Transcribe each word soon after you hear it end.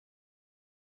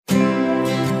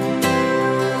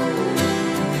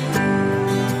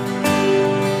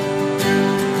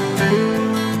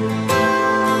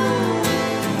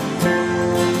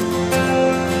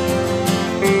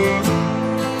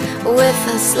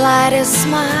lightest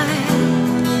smile,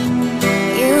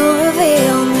 you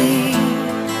reveal me,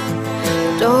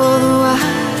 and all the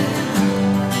while,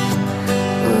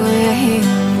 will you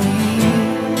heal me?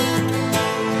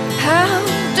 How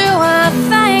do I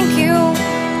thank you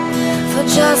for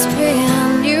just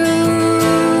being you?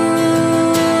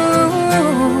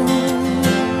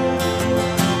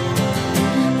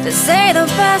 They say the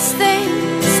best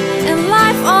things in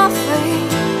life are free,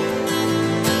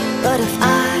 but if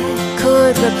I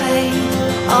could repay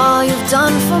all you've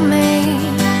done for me,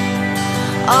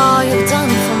 all you've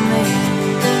done for me,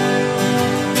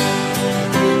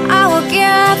 I will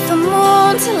get the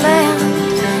moon to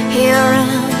land here in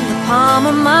the palm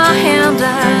of my hand.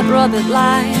 I'd rub it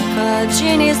like a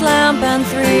genie's lamp, and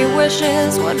 3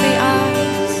 wishes would be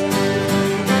ours.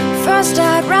 First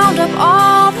I'd round up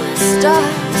all the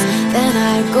stars, then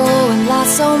I'd go and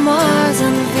lasso Mars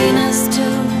and Venus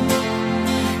too,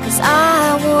 'cause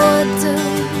I would do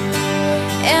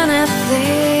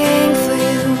anything for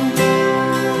you.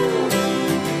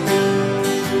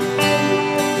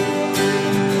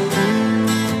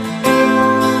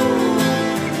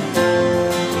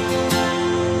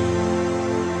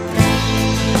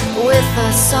 With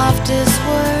the softest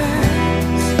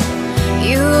words,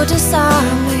 you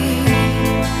disarm me,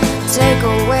 take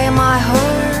away my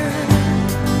hurt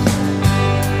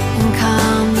and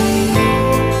calm me.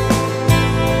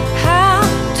 How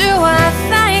do I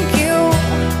thank you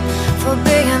for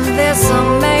being this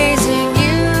amazing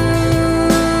you?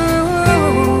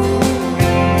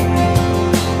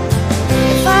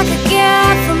 If I could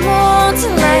get the moon to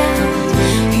land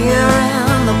here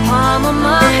in the palm of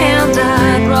my hand,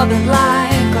 I'd rub it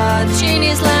like a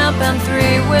genie's lamp, and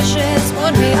 3 wishes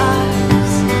would be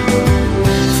ours.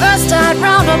 First I'd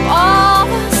round up all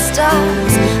the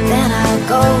stars, then I'd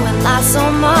go and lasso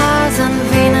Mars and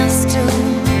Venus too,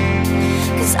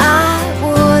 'cause I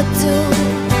would do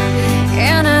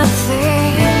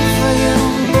anything for you.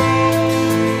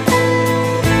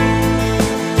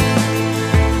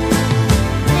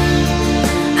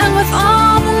 And with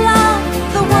all the love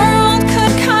the world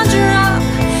could conjure up,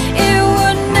 it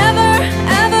would never,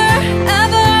 ever,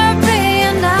 ever be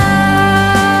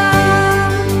enough.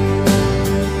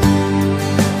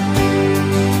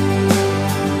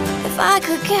 If I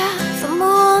could get the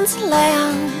moon to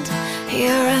land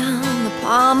here in the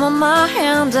palm of my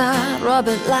hand, I'd rub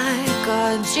it like a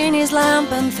genie's lamp,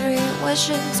 and 3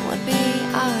 wishes would be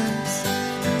ours.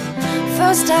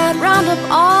 First I'd round up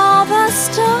all the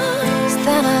stars,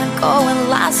 then I'd go and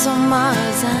lasso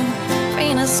Mars and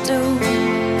Venus too,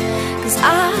 'cause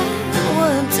I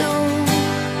would do.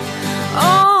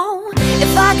 Oh,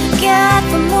 if I could get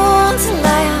the moon to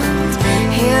land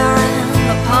here in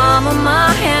the palm of my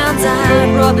hand, I'd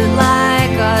rub it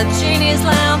like a genie's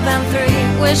lamp, and 3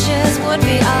 wishes would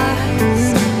be ours.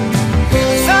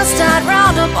 First I'd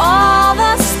round up all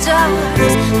the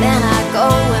stars, then I'd go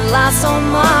and lasso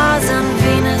Mars